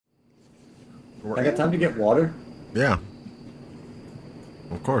I got time to get water? Yeah,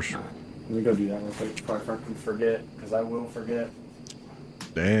 of course. Alright, let me go do that real quick before I fucking forget, because I will forget.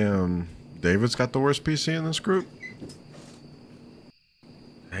 Damn. David's got the worst PC in this group?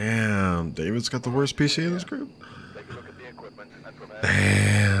 Damn. David's got the worst PC in this group?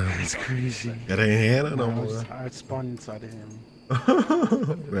 Damn. That's crazy. It ain't Hannah no No, more. I spawned inside of him.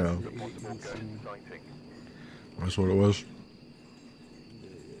 Yeah. Insane. That's what it was.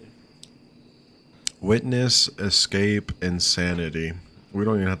 Witness, escape, insanity. We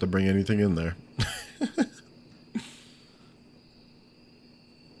don't even have to bring anything in there.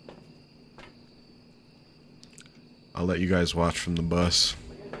 I'll let you guys watch from the bus.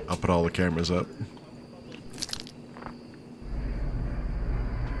 I'll put all the cameras up.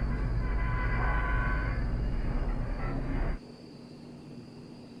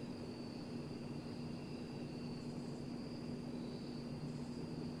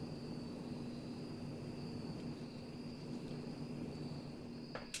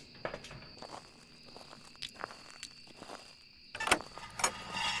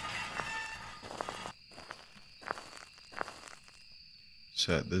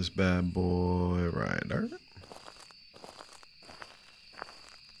 Set this bad boy right there.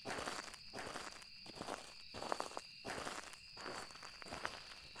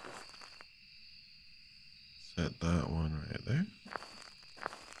 Set that one right there.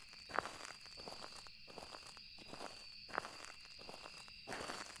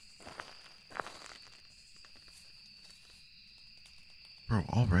 Bro,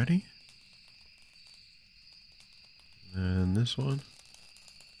 already? And this one.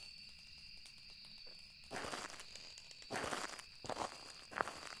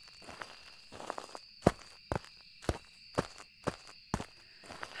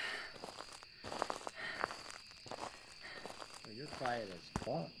 You're quiet as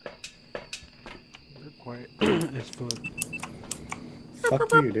fuck. You're quiet as fuck.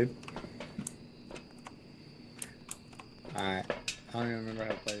 Fuck you, dude. Alright. I don't even remember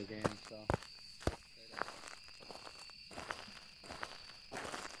how to play the game, so.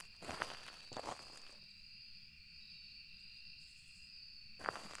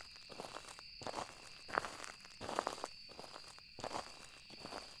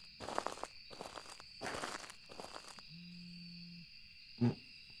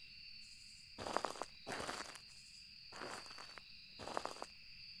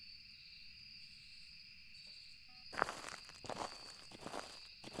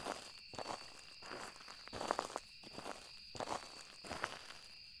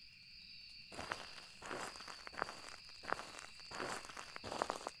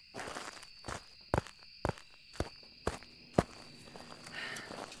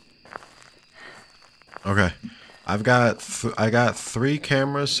 Okay. I got 3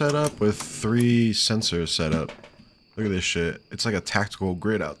 cameras set up with 3 sensors set up. Look at this shit. It's like a tactical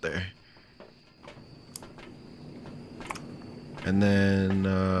grid out there. And then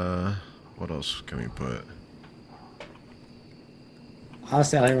what else can we put?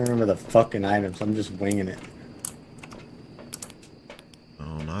 Honestly, I don't even remember the fucking items. I'm just winging it.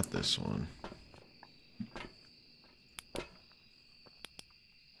 Oh, not this one.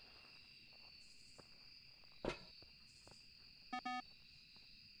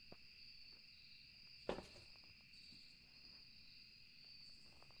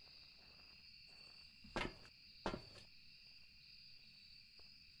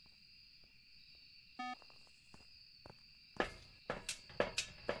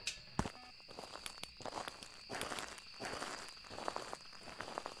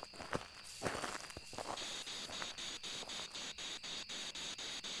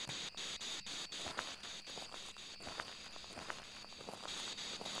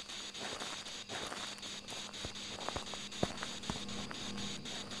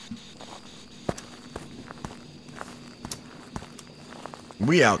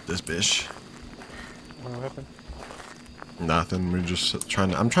 We out this bitch. What happened? Nothing. We're just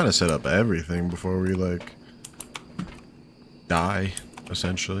trying to. I'm trying to set up everything before we like die,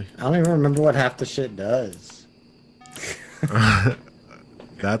 essentially. I don't even remember what half the shit does.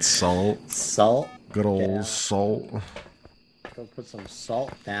 That's salt. Salt? Good old Yeah. salt. Go put some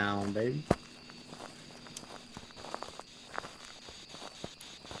salt down, baby.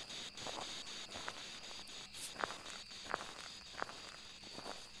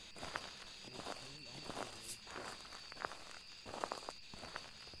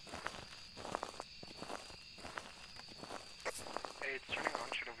 Hey, it's turning on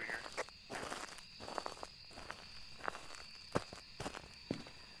shit over here.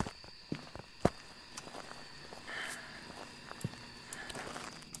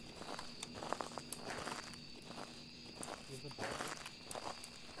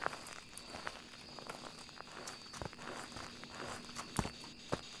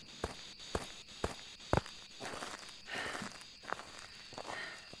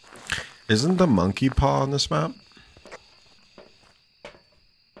 Isn't the monkey paw on this map?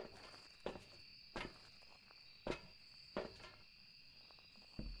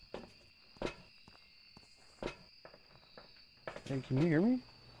 Hey, can you hear me?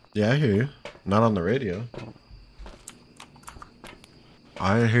 Yeah, I hear you. Not on the radio.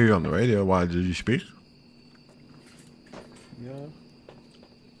 I hear you on the radio. Why did you speak? Yeah.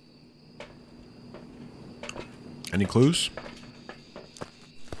 Any clues?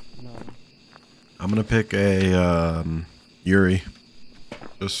 No. I'm gonna pick a Yuri,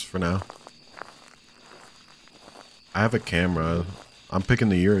 just for now. I have a camera. I'm picking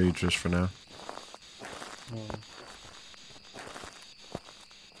the Yuri just for now. Oh.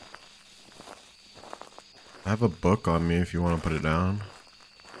 I have a book on me if you want to put it down.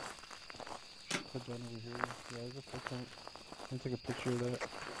 Put that over here. Yeah, I just put that. Let me take a picture of that.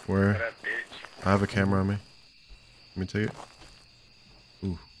 Where? What up, bitch? I have a camera on me. Let me take it.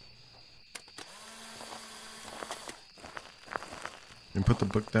 Ooh. And put the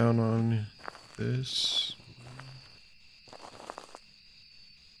book down on this.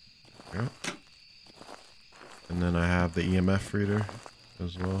 Yep. And then I have the EMF reader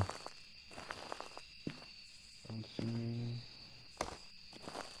as well. Don't see me.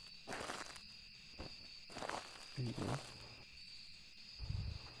 There you go.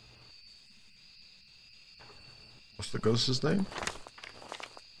 What's the ghost's name?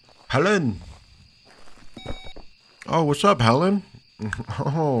 Helen! Oh, what's up, Helen?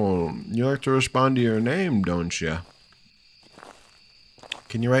 Oh, you like to respond to your name, don't you?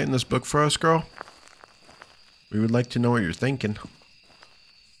 Can you write in this book for us, girl? We would like to know what you're thinking.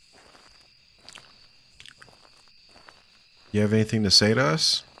 You have anything to say to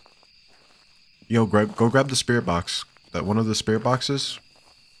us? Yo, go grab the spirit box. That one of the spirit boxes?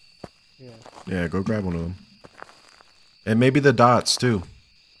 Yeah. Yeah, go grab one of them. And maybe the dots, too.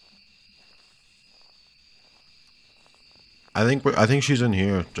 I think she's in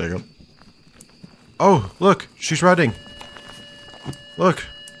here, Jacob. Oh, look, she's writing. Look,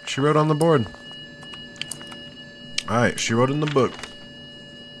 she wrote on the board. Alright, she wrote in the book.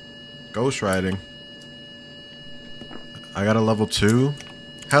 Ghost writing. I got a level 2.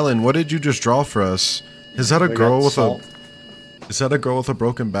 Helen, what did you just draw for us? Is that a We girl got with salt. Is that a girl with a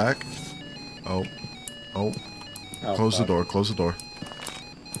broken back? Oh. Oh. Oh, Close the fuck. door, close the door.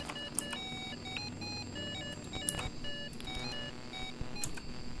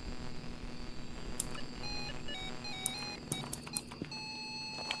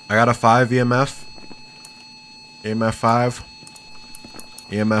 I got a 5 EMF. EMF 5.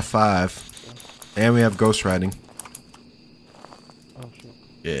 EMF 5. And we have ghost riding. Oh shit.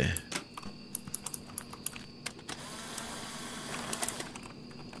 Yeah.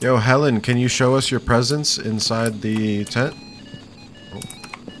 Yo, Helen, can you show us your presence inside the tent?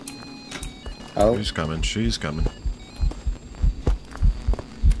 Oh, She's coming, she's coming.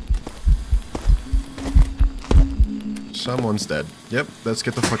 Someone's dead. Yep, let's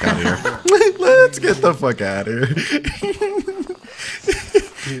get the fuck out of here. Let's get the fuck out of here.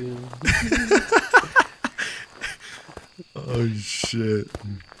 Oh shit.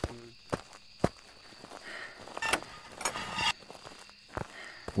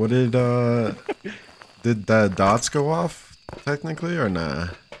 What did the dots go off technically or nah? No,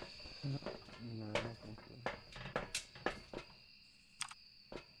 I don't think so.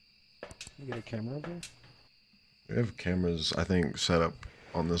 You get a camera over there? We have cameras, I think, set up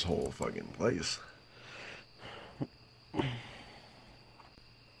on this whole fucking place.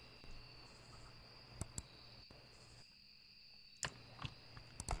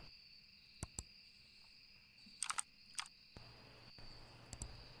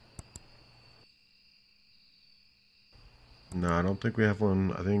 No, I don't think we have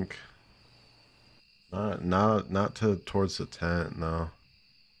one. I think not towards the tent. No.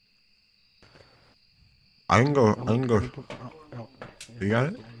 I can go. Oh, You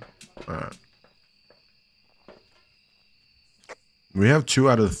got it? All right. We have 2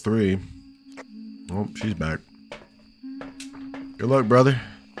 out of 3. Oh, she's back. Good luck, brother.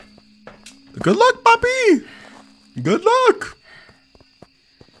 Good luck, puppy. Good luck.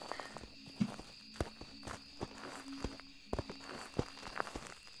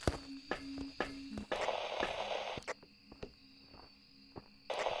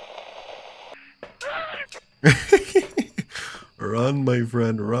 Run, my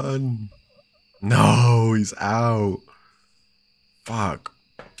friend, run. No, he's out. Fuck.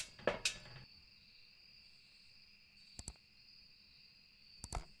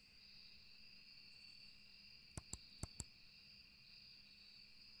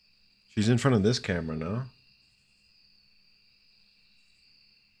 She's in front of this camera now.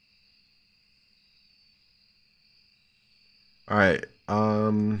 All right.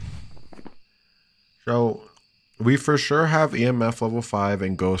 So we for sure have EMF level 5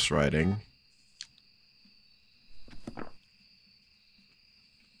 and ghost riding.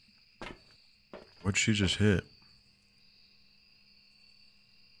 What'd she just hit?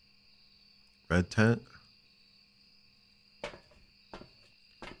 Red tent?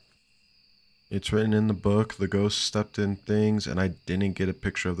 It's written in the book, the ghost stepped in things, and I didn't get a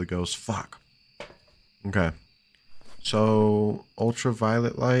picture of the ghost. Fuck. Okay. So,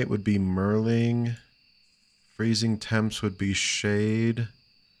 ultraviolet light would be Merling. Freezing temps would be Shade.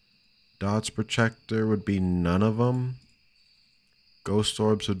 Dots protector would be none of them. Ghost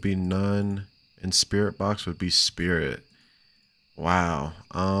orbs would be none. And spirit box would be spirit. Wow.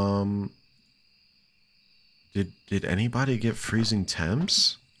 Did anybody get freezing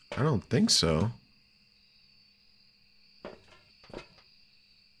temps? I don't think so.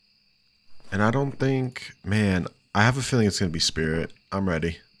 And I don't think, man, I have a feeling it's gonna be spirit. I'm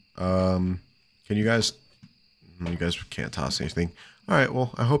ready. Can you guys can't toss anything. All right,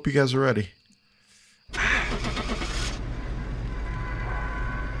 well, I hope you guys are ready.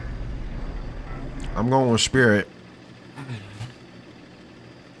 I'm going with spirit.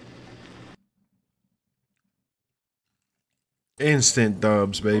 Instant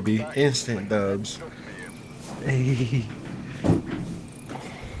dubs, baby. Instant dubs. Hey.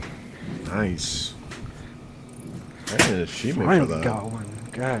 Nice. I got an achievement for Finally that. got one.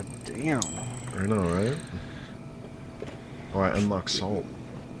 God damn. I know, right? Alright, unlock salt.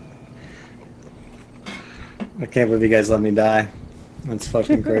 I can't believe you guys let me die. That's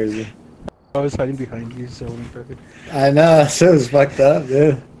fucking crazy. I was hiding behind you, so perfect. I know, that shit was fucked up,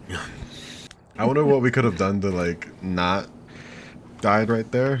 dude. I wonder what we could have done to, like, not died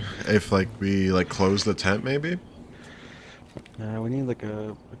right there. If, like, we, like, closed the tent, maybe? We need, like,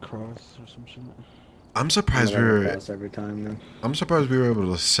 a cross or some shit. I'm surprised we were... Every time, man. I'm surprised we were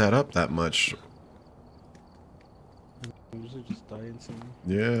able to set up that much. I usually just die instantly.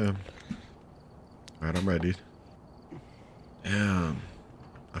 Yeah. Alright, I'm ready. Damn.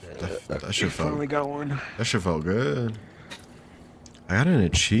 That shit felt... Finally got one. That shit felt good. I got an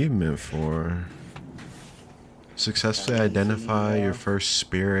achievement for... Successfully identify your first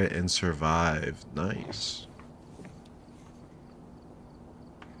spirit and survive. Nice.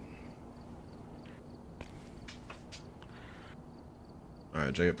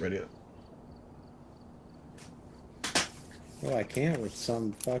 Alright, Jacob, ready up. Oh, I can't with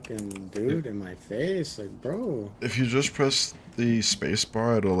some fucking dude in my face. Like, bro. If you just press the space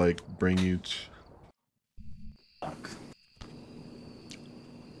bar, it'll like bring you to...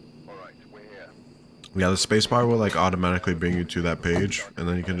 Yeah, the space bar will like automatically bring you to that page, and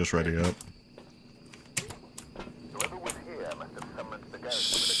then you can just ready up.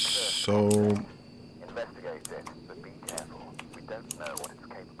 So... Investigate it, but be careful. We don't know what it's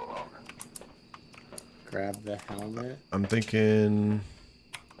capable of. Grab the helmet. I'm thinking...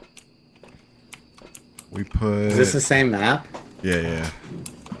 We put... Is this the same map? Yeah, yeah.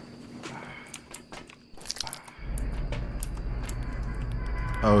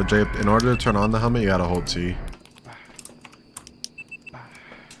 Oh, Jay, in order to turn on the helmet, you gotta hold T.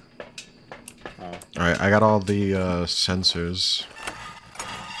 Oh. Alright, I got all the sensors.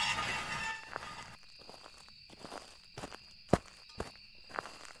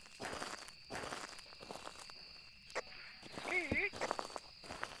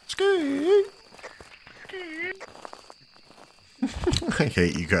 Ski. I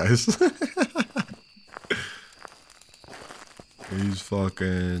hate you guys. These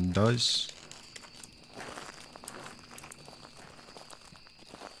fucking dice.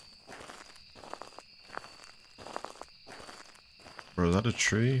 Bro, is that a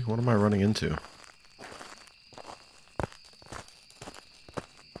tree? What am I running into?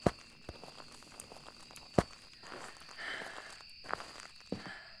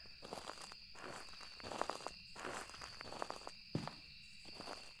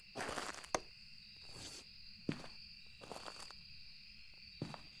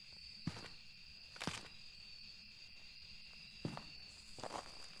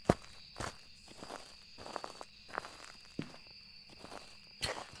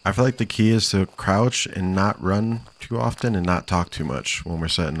 I feel like the key is to crouch and not run too often and not talk too much when we're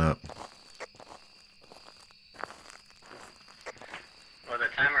setting up. Well, the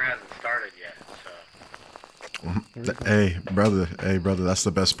timer hasn't started yet, so... Hey, brother, that's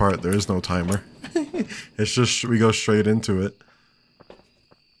the best part. There is no timer. It's just, we go straight into it.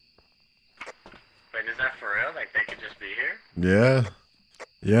 Wait, is that for real? Like, they could just be here? Yeah.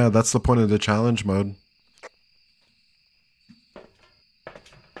 Yeah, that's the point of the challenge mode.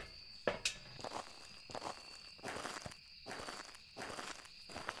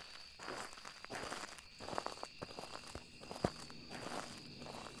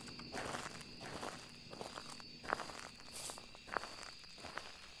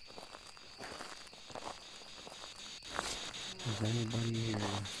 Is anybody here?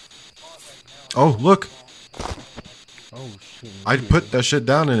 Oh, look! Oh shit. I put that shit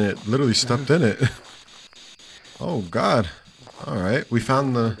down and it literally stepped in it. Oh god. Alright, we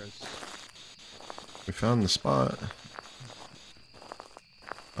found the spot.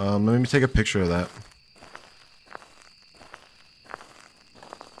 Let me take a picture of that.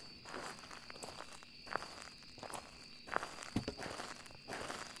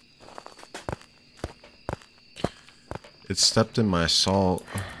 It stepped in my salt.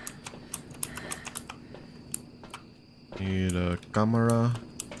 Need a camera.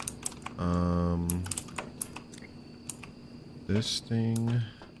 This thing.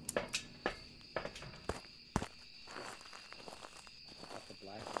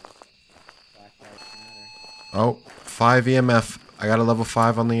 Oh, 5 EMF. I got a level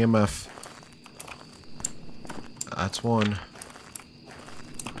 5 on the EMF. That's one.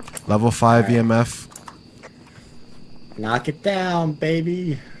 Level 5 EMF. Knock it down,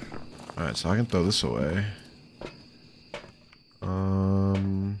 baby. Alright, so I can throw this away.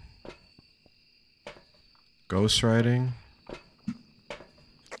 Ghost riding.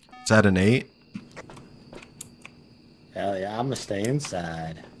 Is that an 8? Hell yeah, I'm gonna stay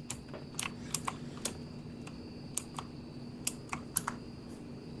inside.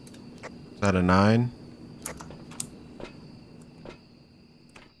 Is that a 9?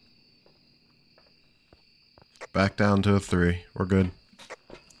 Back down to a 3. We're good.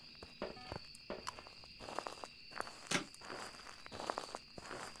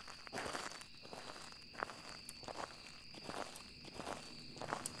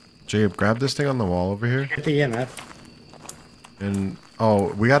 Jacob, grab this thing on the wall over here. Get the EMF. And,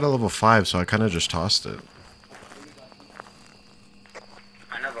 oh, we got a level 5, so I kind of just tossed it.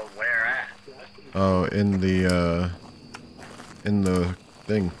 I know, but where at? Oh, in the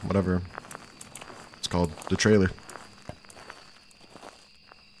thing, whatever it's called, the trailer.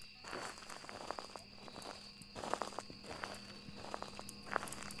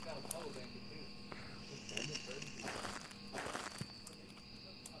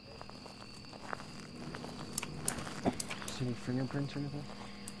 See any fingerprints or anything?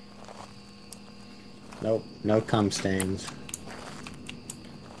 Nope, no cum stains.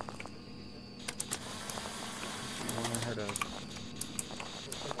 I heard a...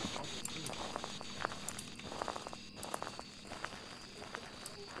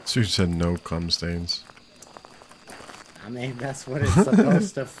 So you said no cum stains. I mean, that's what it's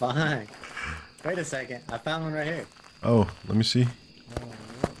supposed to find. Wait a second, I found one right here. Oh, let me see.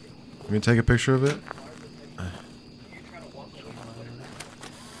 Let me take a picture of it.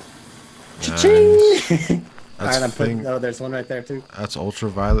 Nice. Alright, I'm putting. Oh, there's one right there too. That's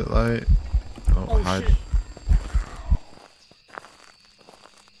ultraviolet light. Oh, hide. Shit.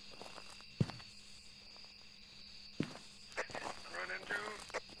 Running through.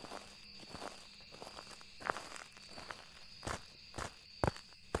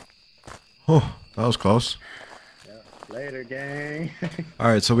 Oh, that was close. Later, gang.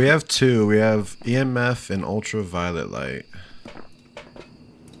 Alright, so we have 2. We have EMF and ultraviolet light.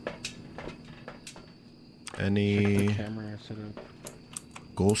 Any Camera set up.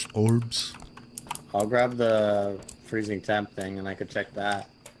 ghost orbs? I'll grab the freezing temp thing and I could check that.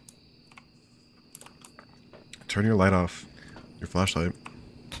 Turn your light off. Your flashlight.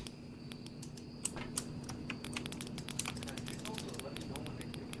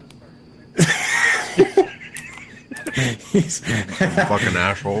 Fucking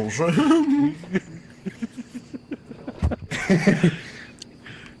assholes.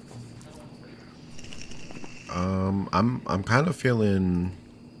 I'm kind of feeling.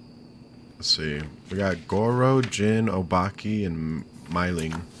 Let's see. We got Goro, Jin, Obaki, and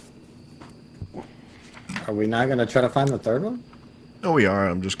Myling. Are we not gonna try to find the third one? No, we are.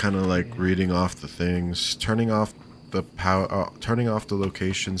 I'm just kind of like reading off the things. Turning off the power. Turning off the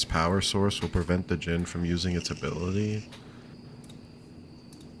location's power source will prevent the Jin from using its ability.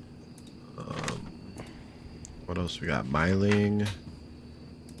 What else we got? Myling.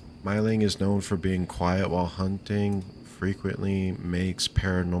 Myling is known for being quiet while hunting. Frequently makes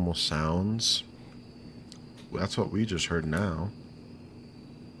paranormal sounds. That's what we just heard now.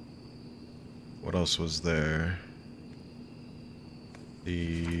 What else was there?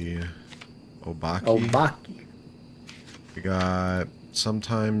 The Obaki. Obaki. We got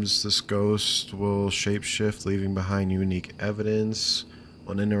sometimes this ghost will shapeshift, leaving behind unique evidence.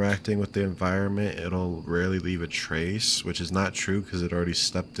 When interacting with the environment, it'll rarely leave a trace, which is not true because it already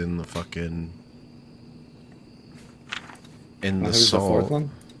stepped in the fucking Who's the fourth salt.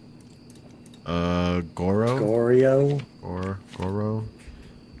 one? Goro. Gorio. Or Goro.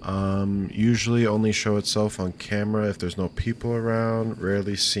 Usually only show itself on camera if there's no people around.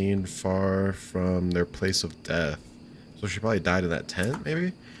 Rarely seen far from their place of death. So she probably died in that tent,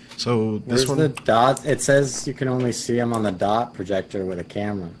 maybe? So this Where's one... the dot? It says you can only see them on the dot projector with a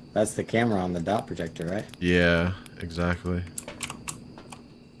camera. That's the camera on the dot projector, right? Yeah, exactly.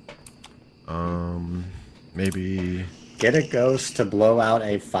 Maybe... Get a ghost to blow out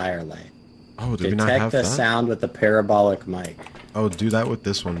a firelight. Oh, did we not have Detect that? a sound with a parabolic mic. Oh, do that with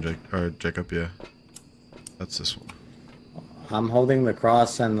this one, Jacob, yeah. That's this one. I'm holding the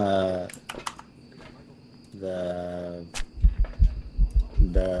cross and the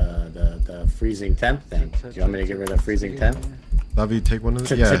freezing temp thing. Do you want me to get rid of freezing temp? David, take one of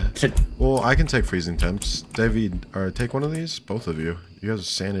these? Yeah. Well, I can take freezing temps. David, take one of these? Both of you. You guys'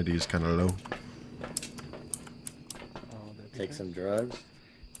 sanity is kind of low. Take some drugs.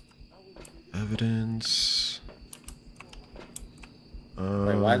 Evidence.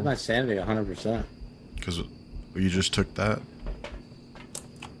 Wait, why is my sanity 100%? Because you just took that.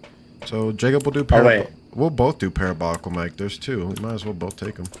 So Jacob will do We'll both do parabolical mic. There's two. We might as well both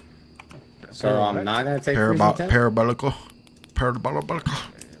take them. So I'm not gonna take freezing temp? Parabolical. There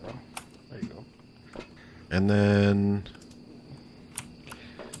you go. And then...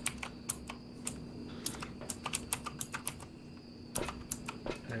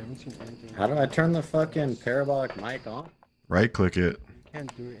 I haven't seen anything. How do I turn the fucking parabolic mic on? Right click it. You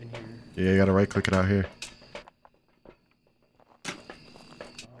can't do it in here. Yeah, you gotta right click it out here.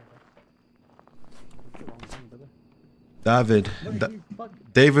 David.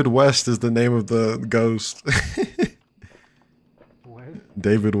 David West is the name of the ghost. What?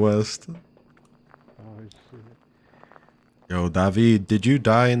 David West. Oh shit. Yo, David, did you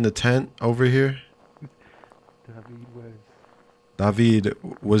die in the tent over here? David was. David,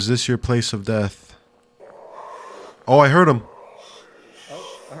 was this your place of death? Oh, I heard him.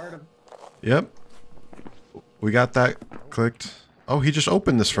 Oh, I heard him. Yep. We got that clicked. Oh, he just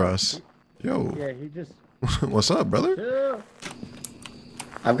opened this for us. Yo. Yeah, he just... What's up, brother? Yeah.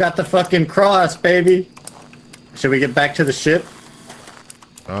 I've got the fucking cross, baby. Should we get back to the ship?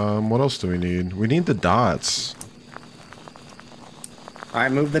 What else do we need? We need the dots.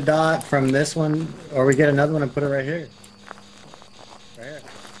 Alright, move the dot from this one, or we get another one and put it right here. Right here.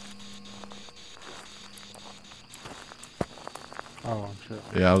 Oh shit.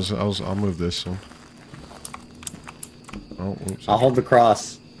 Yeah, I'll move this one. Oh, oops. I'll hold the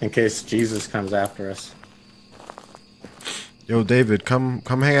cross in case Jesus comes after us. Yo, David, come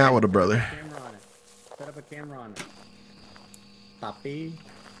hang out with a brother. Camera on it. Set up a camera on it. Poppy.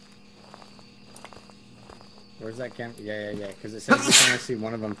 Where's that camera? Yeah. Because it says you can only see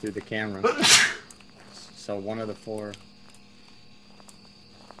one of them through the camera. So one of the four.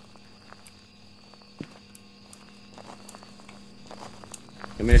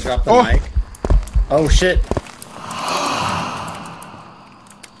 Let me just drop the mic. Oh shit.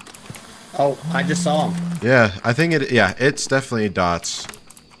 Oh, I just saw him. Yeah, I think it. Yeah, it's definitely dots.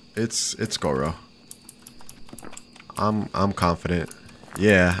 It's Goro. I'm confident.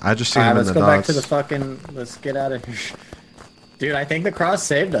 Yeah, I just seen him in the dots. Let's go back to the fucking. Let's get out of here. Dude, I think the cross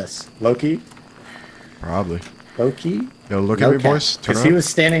saved us. Loki. Probably. Loki. Yo, look at me, boys. Turn Because around. he was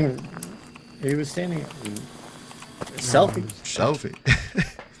standing. He was standing. Selfie. Selfie.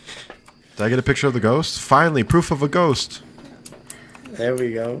 Did I get a picture of the ghost? Finally, proof of a ghost. There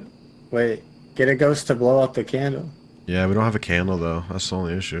we go. Wait, get a ghost to blow up the candle. Yeah, we don't have a candle though. That's the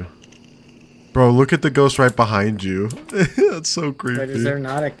only issue. Bro, look at the ghost right behind you. That's so creepy. Wait, is there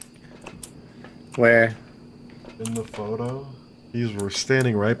not a... Where? In the photo? We're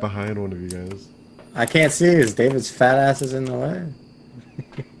standing right behind one of you guys. I can't see because David's fat ass is in the way.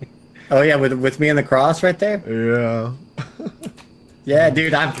 Oh yeah, with me in the cross right there? Yeah. Yeah,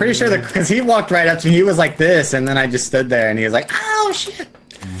 dude, I'm pretty sure because he walked right up to me, he was like this, and then I just stood there, and he was like, "Oh shit!"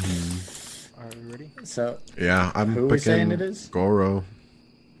 Are we ready? So Yeah, I'm who are we saying picking it is? Goro.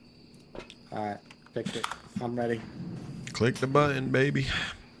 All right, picked it. I'm ready. Click the button, baby.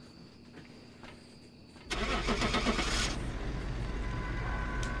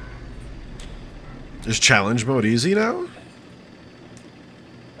 Is challenge mode easy now?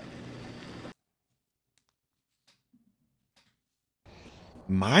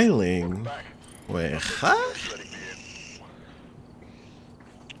 Myling? Wait, huh?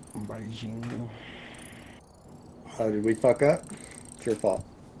 Oh, did we fuck up? It's your fault.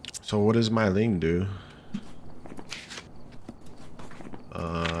 So what does Myling do?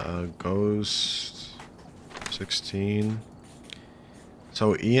 Ghost 16.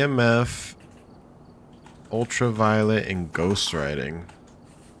 So EMF, ultraviolet, and ghost writing.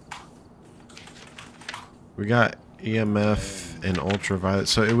 We got EMF in ultraviolet.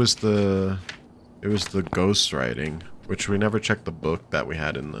 So it was the ghost writing, which we never checked the book that we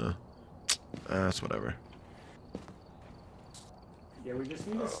had in the. That's whatever. Yeah, we just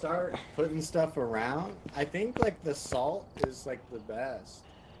need to start putting stuff around. I think like the salt is like the best,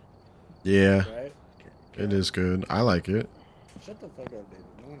 Yeah, right? it is good. I like it. Shut the fuck up, David.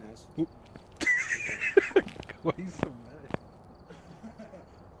 No one asked. Why are you so mad?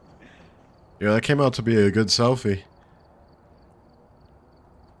 Yeah, that came out to be a good selfie.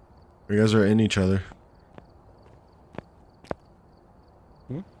 You guys are in each other.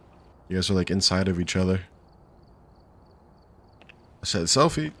 Hmm? You guys are like inside of each other. I said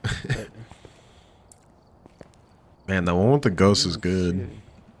selfie. Man, that one with the ghost is good.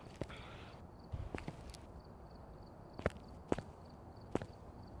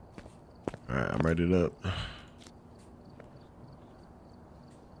 Alright, I'm ready up.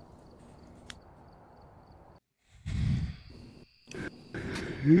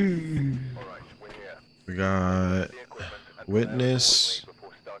 We got witness,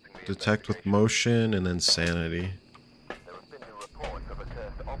 detect with motion, and then sanity. There have been new reports of a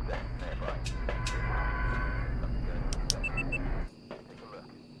cursed object nearby. Take a look.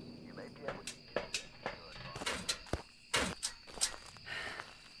 You may be able to use it to your advantage.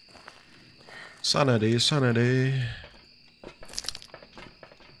 Sanity, sanity.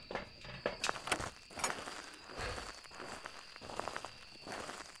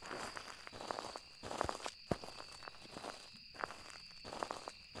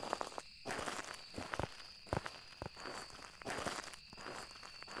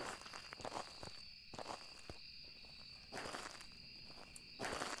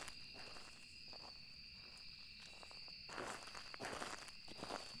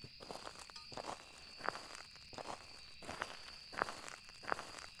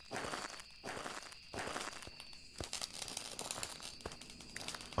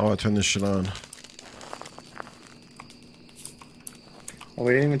 Oh, I turned this shit on. Oh,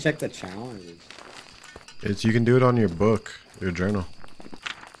 we didn't even check the challenges. You can do it on your book, your journal.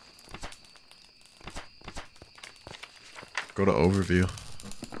 Go to overview.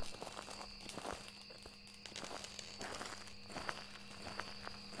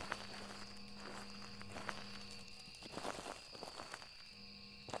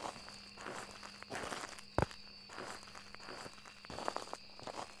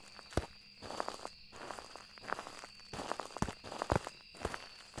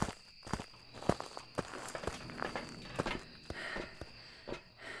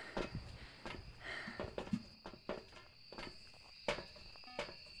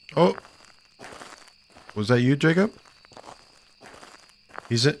 Oh, was that you, Jacob?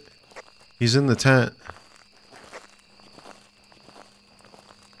 He's in the tent.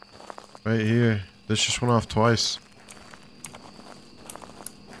 Right here. This just went off twice.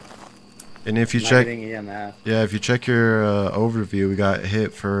 And if you Not check, getting EMF. yeah, if you check your overview, we got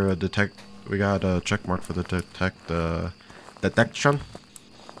hit for a detect. We got a check mark for the detection.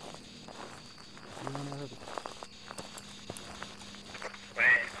 Wait,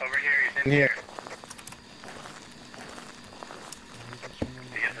 over here, he's in Here. here.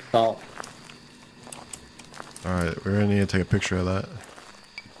 You get the Salt. All right, we're gonna need to take a picture of that.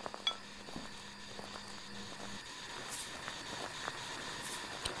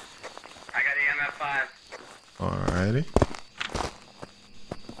 I got EMF 5. Alrighty.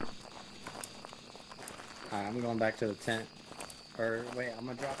 Alright, I'm going back to the tent. Or wait, I'm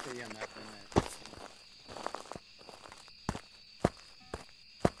gonna drop the EMF in there.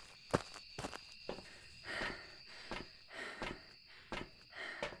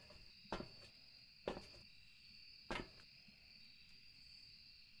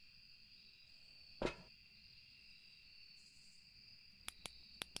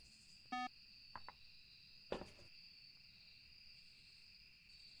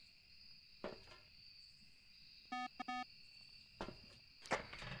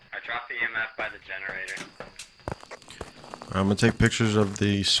 I dropped the EMF by the generator. I'm gonna take pictures of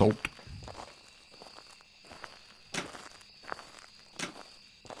the salt.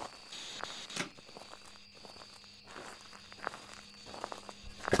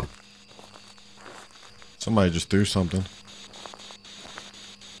 Somebody just threw something.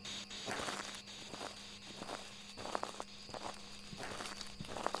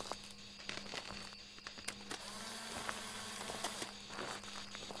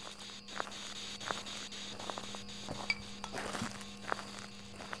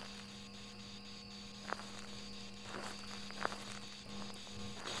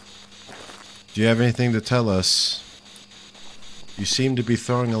 Do you have anything to tell us? You seem to be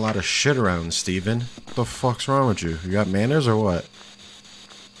throwing a lot of shit around, Steven. What the fuck's wrong with you? You got manners or what?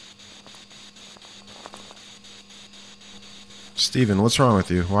 Steven, what's wrong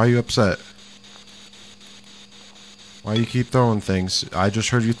with you? Why are you upset? Why you keep throwing things? I just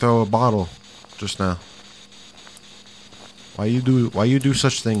heard you throw a bottle just now. Why you do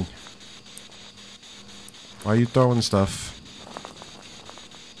such thing? Why are you throwing stuff?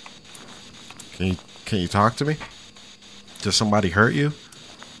 Can you talk to me? Did somebody hurt you?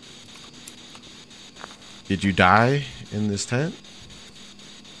 Did you die in this tent?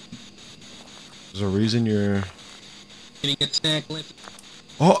 There's a reason you're Getting attacked with.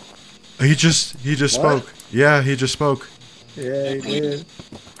 Oh, he just spoke. Yeah, he just spoke. Yeah, he did.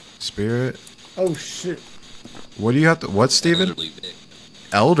 Spirit. Oh shit. What do you have to? What, Steven? Elderly Vic.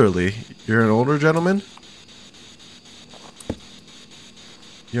 Elderly? You're an older gentleman?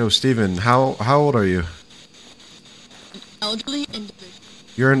 Yo, Steven, how old are you? Elderly individual.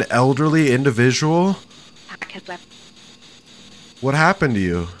 You're an elderly individual? Has left. What happened to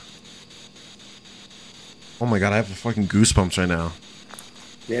you? Oh my god, I have the fucking goosebumps right now.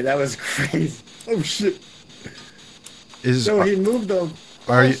 Yeah, that was crazy. Oh shit. Is So he moved the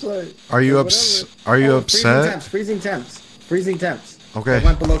flashlight. are you or ups whatever. are you Oh, upset? Freezing temps. Okay. It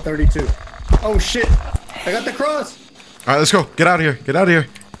went below 32. Oh shit. I got the cross. All right, let's go. Get out of here. Get out of here.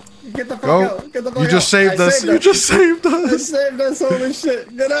 Get the fuck Go. out. Get the fuck You just out. saved I us. You just saved I us. saved us. Holy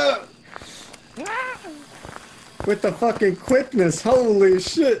shit. Get out. With the fucking quickness. Holy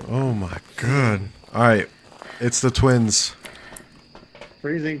shit. Oh my god. All right. It's the twins.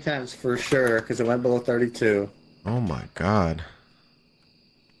 Freezing temps for sure, because it went below 32. Oh my god.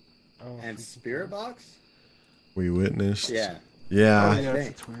 Oh, And spirit box? We witnessed. Yeah. Yeah. yeah, think.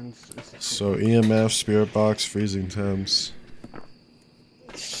 it's the twins. It's the So EMF, spirit box, freezing temps.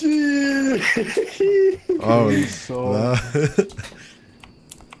 Shit. Oh, So- that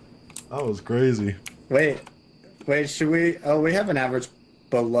was crazy. Wait, should we? Oh, we have an average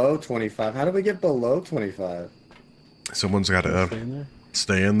below 25. How do we get below 25? Someone's got to Stay in there.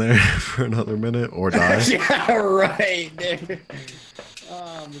 stay in there for another minute or die. Yeah, right, dude.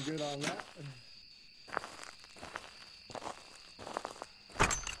 Oh, I'm good on that.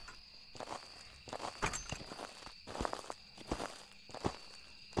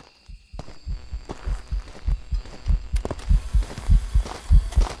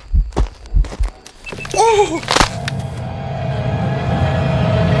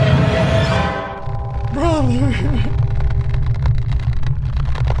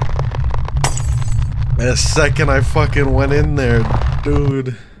 The second I fucking went in there,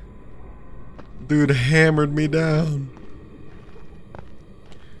 dude hammered me down.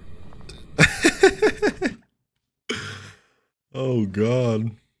 Oh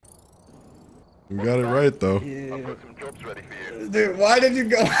god. We got it right though. Yeah. I've got some jobs ready for you. Dude, why did you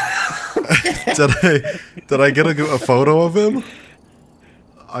go? Did I get a photo of him?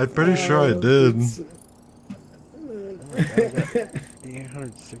 I'm pretty sure I did. I got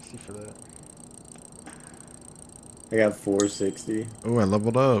 860 for that. I got 460. Oh, I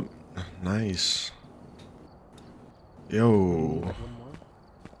leveled up. Nice. Yo. One more.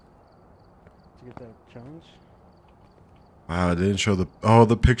 To get that challenge. Wow, I didn't show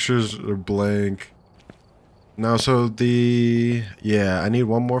the pictures are blank. No, so I need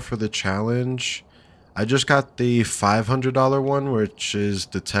one more for the challenge. I just got the $500 one, which is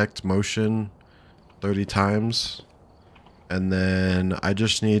detect motion 30 times. And then I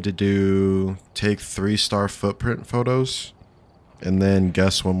just need to take 3-star footprint photos and then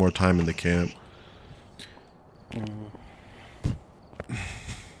guess one more time in the camp.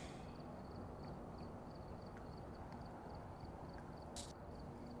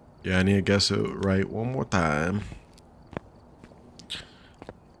 Yeah, I need to guess it right one more time.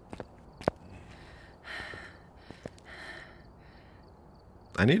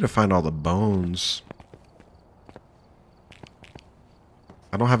 I need to find all the bones.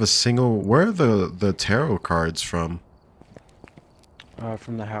 I don't have a single... Where are the tarot cards from?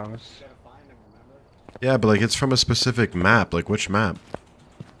 From the house. Yeah, but like it's from a specific map. Like which map?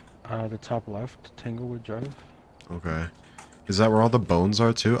 The top left, Tanglewood Drive. Okay. Is that where all the bones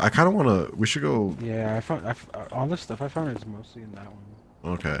are too? I kind of want to... We should go... Yeah, I found all this stuff I found is mostly in that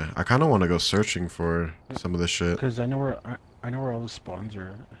one. Okay. I kind of want to go searching for some of this shit. Cause I know where all the spawns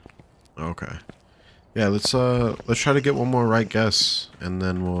are. Okay. Yeah, let's try to get one more right guess, and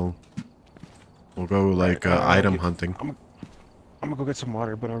then we'll go like item hunting. I'm gonna go get some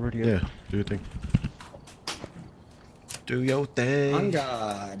water, but already. Yeah, do your thing. Do your thing. On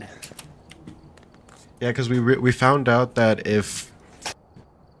God. Yeah, because we found out that if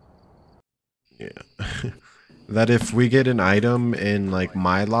that if we get an item in like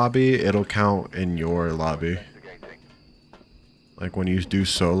my lobby, it'll count in your lobby. Investigating. Like when you do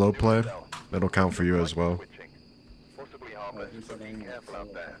solo play, it'll count for you as well. Switching. Possibly harmless, who's but be saying careful solo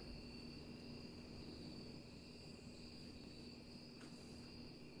out there.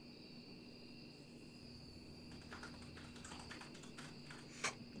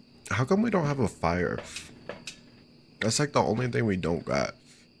 How come we don't have a fire? That's like the only thing we don't got.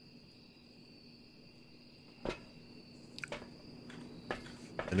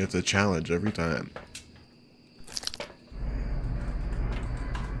 And it's a challenge every time.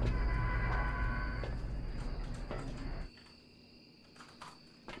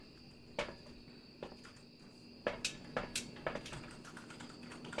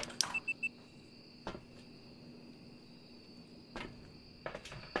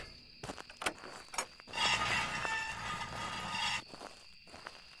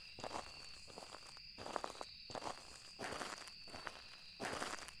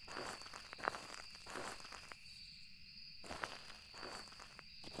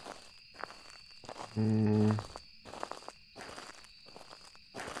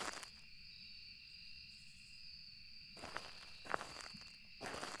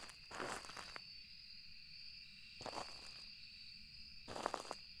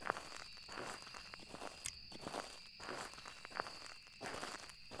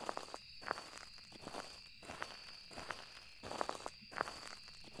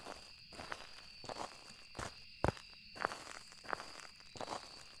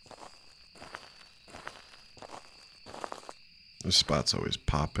 This spot's always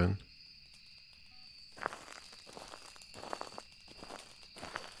popping. A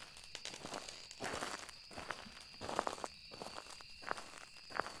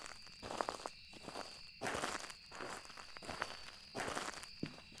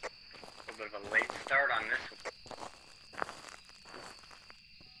bit of a late start on this one.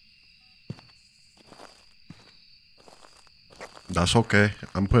 That's okay.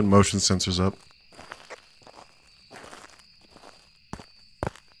 I'm putting motion sensors up.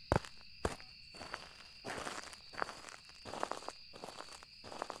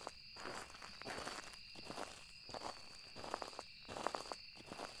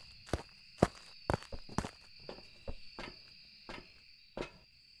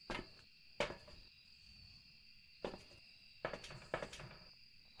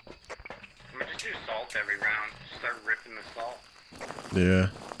 I'm gonna just do salt every round. Just start ripping the salt. Yeah.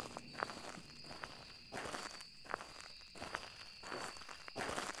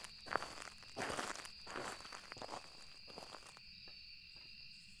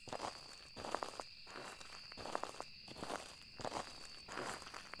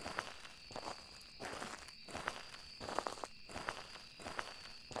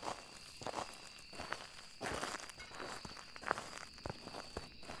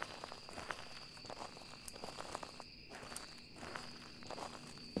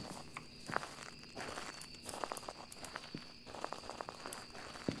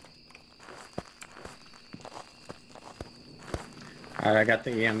 Alright, I got the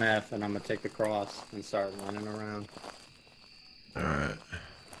EMF and I'm gonna take the cross and start running around. Alright.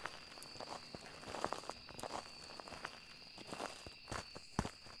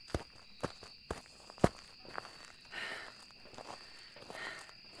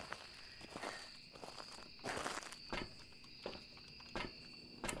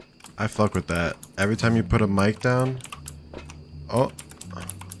 I fuck with that. Every time you put a mic down. Oh.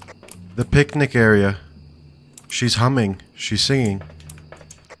 The picnic area. She's humming. She's singing.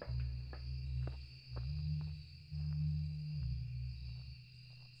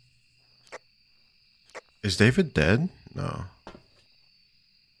 Is David dead? No.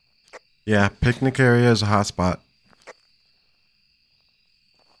 Yeah, picnic area is a hot spot.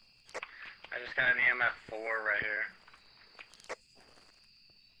 I just got an EMF 4 right here.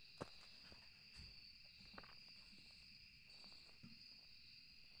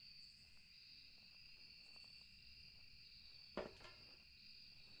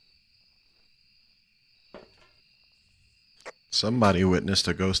 Somebody witnessed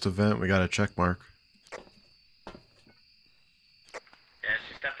a ghost event. We got a check mark. Yeah,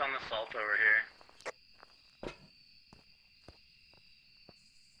 she stepped on the salt over here.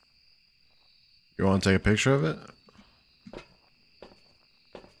 You want to take a picture of it?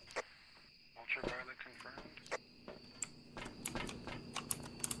 Ultraviolet confirmed.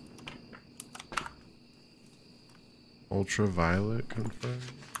 Ultraviolet confirmed.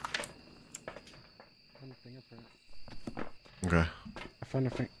 Found a fingerprint. Okay. I found a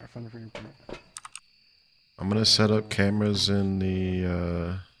fingerprint. I'm gonna set up cameras in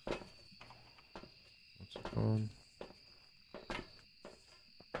the what's it called?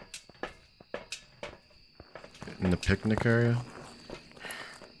 In the picnic area?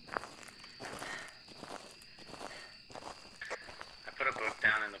 I put a book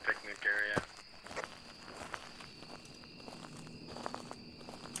down in the picnic area.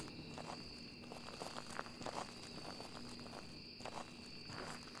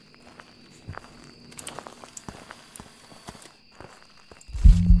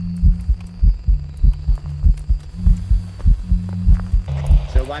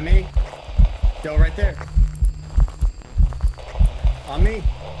 Still by me. Still right there. On me.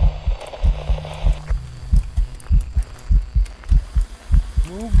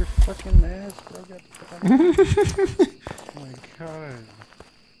 Move your fucking ass, bro. Get the fuck out of here. Oh my god.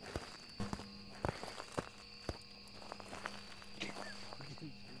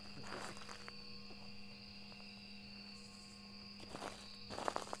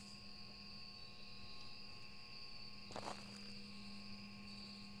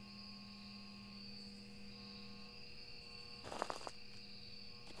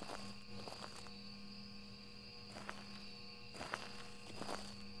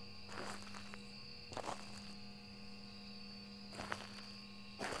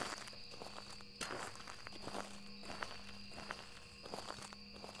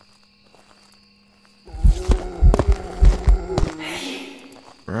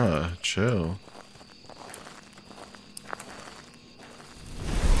 Bruh, chill.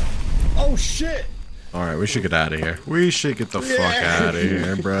 Oh shit! Alright, we should get out of here. We should get the fuck out of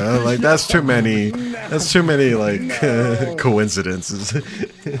here, bro. Like, that's too many. That's too many, like, coincidences.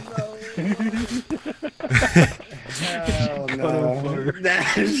 Hell no. That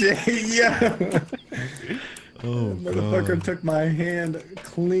shit, yo! Oh, Motherfucker God. took my hand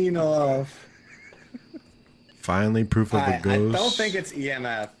clean off. Finally, proof of a I ghost. don't think it's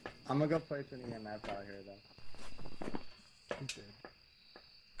EMF. I'm gonna go place an EMF out here though.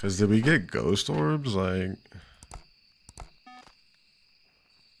 Because did we get ghost orbs? Like.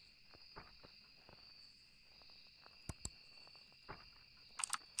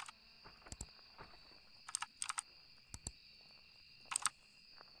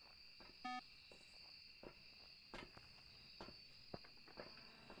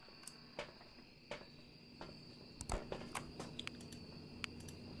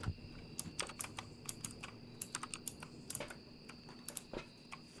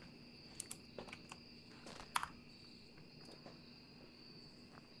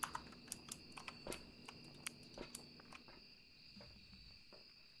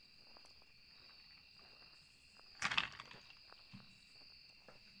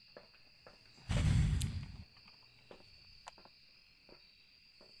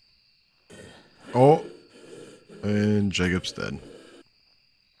 Oh. And Jacob's dead.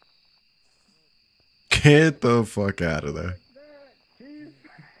 Get the fuck out of there.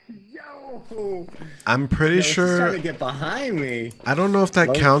 Yo! I'm pretty Yo, she's trying sure. to get behind me. I don't know if that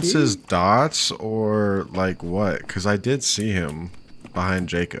Low counts key? as dots or like what. Because I did see him behind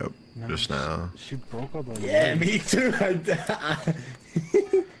Jacob just now. She broke up a Yeah, leg. me too.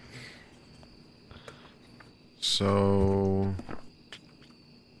 So.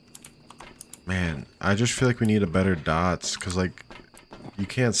 Man, I just feel like we need a better dots. Because like. You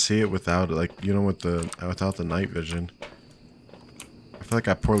can't see it without like you know without the night vision. I feel like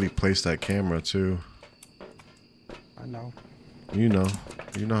I poorly placed that camera too. I know. You know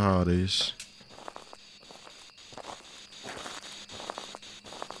how it is.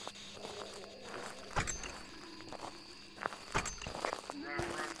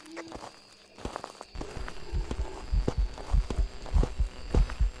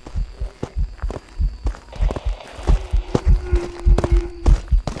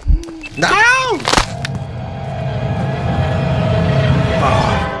 No!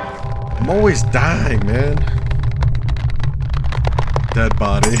 I'm always dying, man. Dead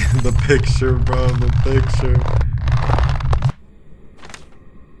body. The picture, bro. The picture.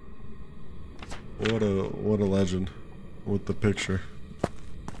 What a legend with the picture.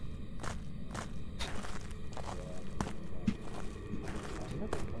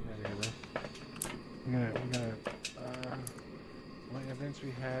 We gotta, what evidence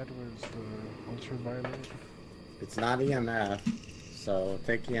we had was the ultraviolet. It's not EMF, so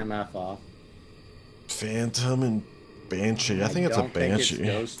take EMF off. Phantom and Banshee. I think it's a don't think Banshee. it's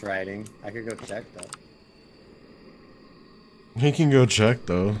ghost writing. I could go check though. He can go check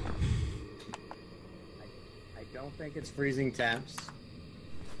though. I don't think it's freezing temps.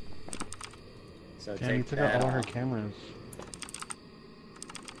 So Damn, he take took out that all her off. cameras.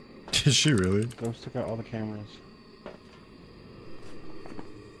 Is she really? Ghost took out all the cameras.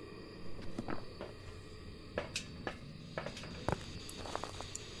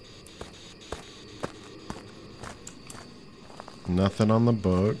 Nothing on the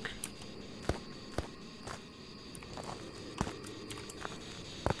book.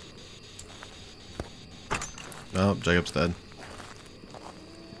 Oh, Jacob's dead.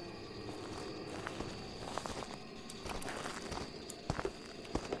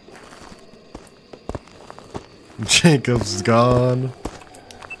 Jacob's gone.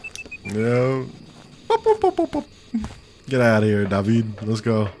 No. Boop, boop, boop, boop, boop. Get out of here, David. Let's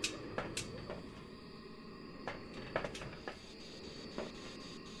go.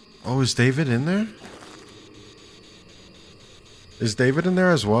 Oh, is David in there? Is David in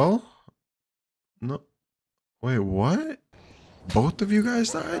there as well? No. Wait, what? Both of you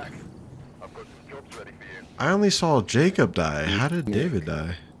guys died? I've got some jobs ready for you. I only saw Jacob die. How did David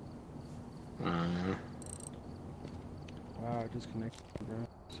die? Wow, I disconnected, bro.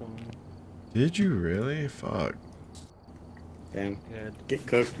 So Did you really? Fuck. Damn. good. Get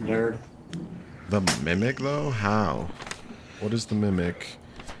cooked, nerd. The mimic though? How? What is the mimic?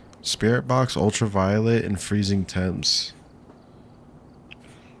 Spirit box, ultraviolet, and freezing temps.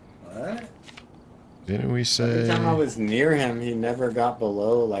 What? Didn't we Every time I say? was near him, he never got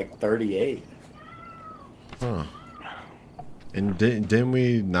below like 38. Huh. And didn't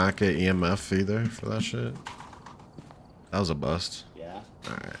we not get EMF either for that shit? That was a bust. Yeah.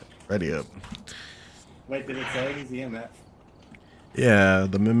 Alright, ready up. Wait, did it say he's EMF? Yeah,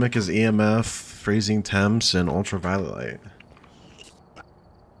 the mimic is EMF, freezing temps, and ultraviolet light.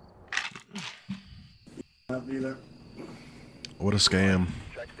 Not either. What a scam.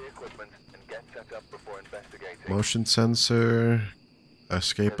 Check the equipment and get set up before investigating. Motion sensor,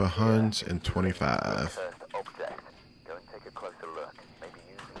 escape a hunt, and 25. First object. Go and take a closer look. Maybe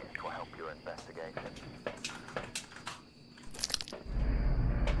using it will help your investigation.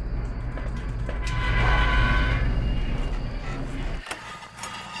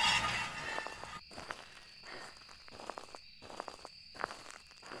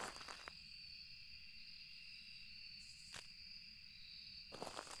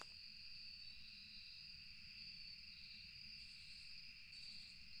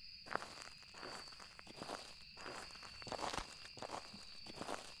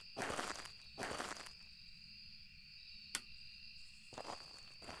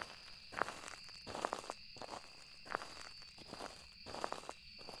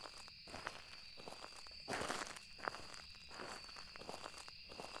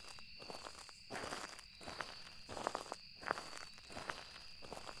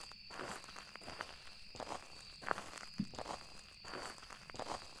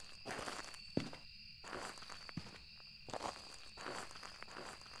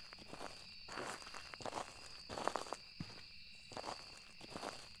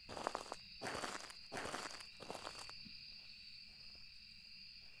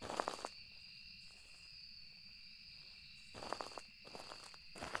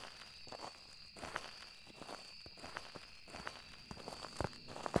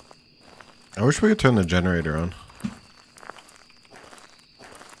 I wish we could turn the generator on.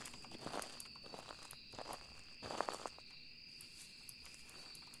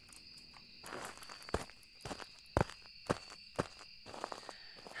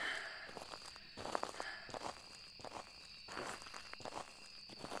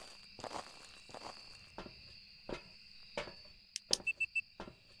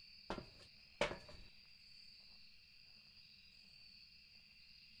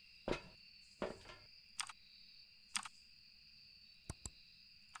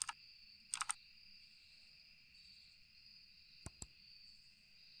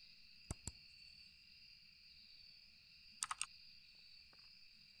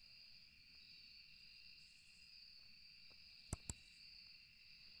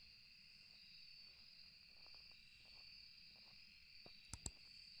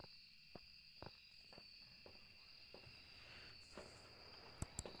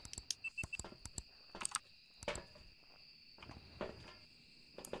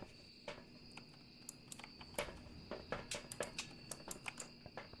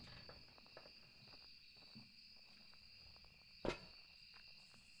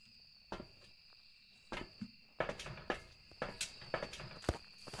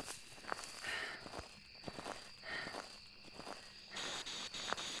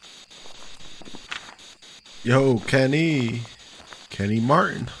 Yo, Kenny. Kenny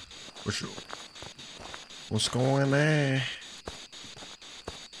Martin. What's going on?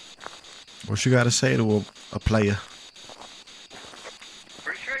 What you got to say to a player?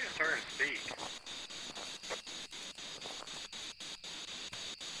 Pretty sure I just heard him speak.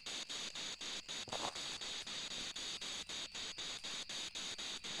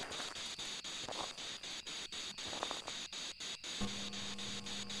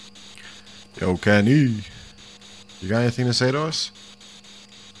 Yo, Kenny. You got anything to say to us?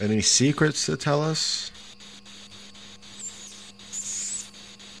 Any secrets to tell us?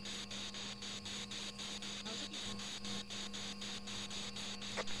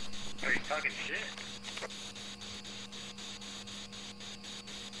 Are you talking shit?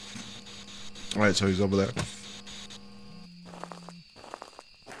 Alright, so he's over there.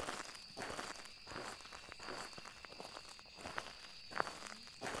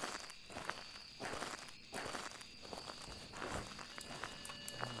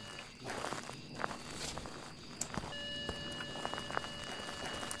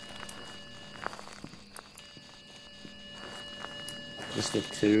 Just the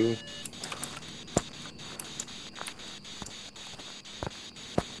two.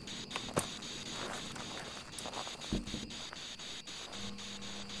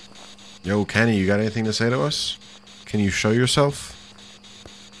 Yo, Kenny, you got anything to say to us? Can you show yourself?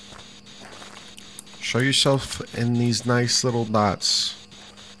 Show yourself in these nice little dots.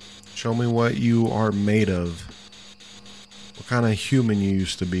 Show me what you are made of. What kind of human you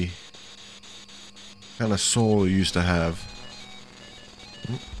used to be. What kind of soul you used to have.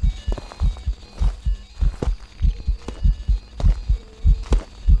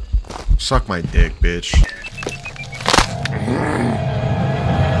 Suck my dick, bitch.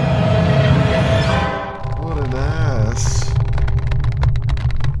 What an ass.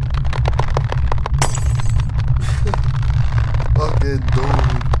 Fucking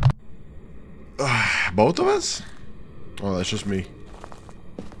dude. Both of us? Oh, that's just me.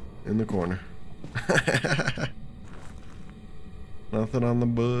 In the corner. Nothing on the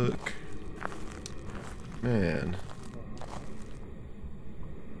book. Man.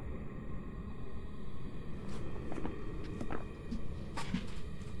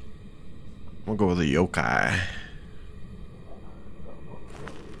 We'll go with a yokai.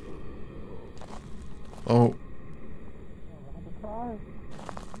 Oh.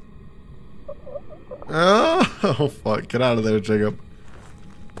 Oh, fuck. Get out of there, Jacob.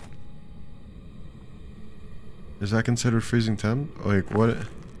 Is that considered freezing temp? Like, what?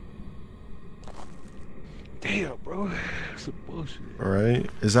 Damn, bro. That's some bullshit. Alright.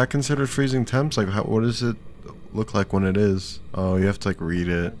 Is that considered freezing temps? Like, how, what does it look like when it is? Oh, you have to, like, read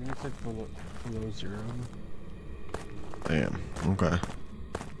I it. think it's like below 0. Damn. Okay.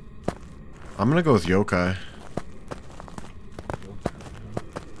 I'm gonna go with yokai.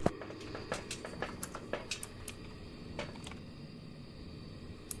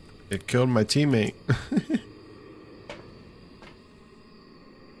 It killed my teammate.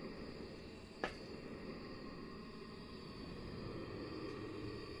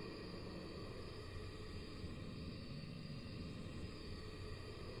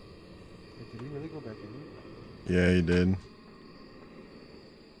 Did he really go back in? Yeah, he did.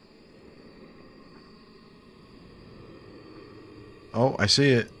 Oh, I see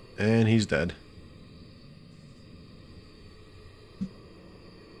it. And he's dead.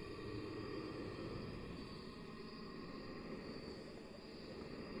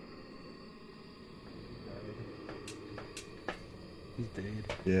 He's dead.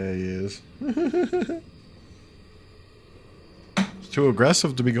 Yeah, he is. It's too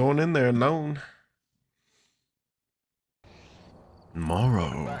aggressive to be going in there alone.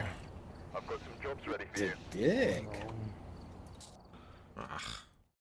 Morrow. I've got some jobs ready for The you. dick.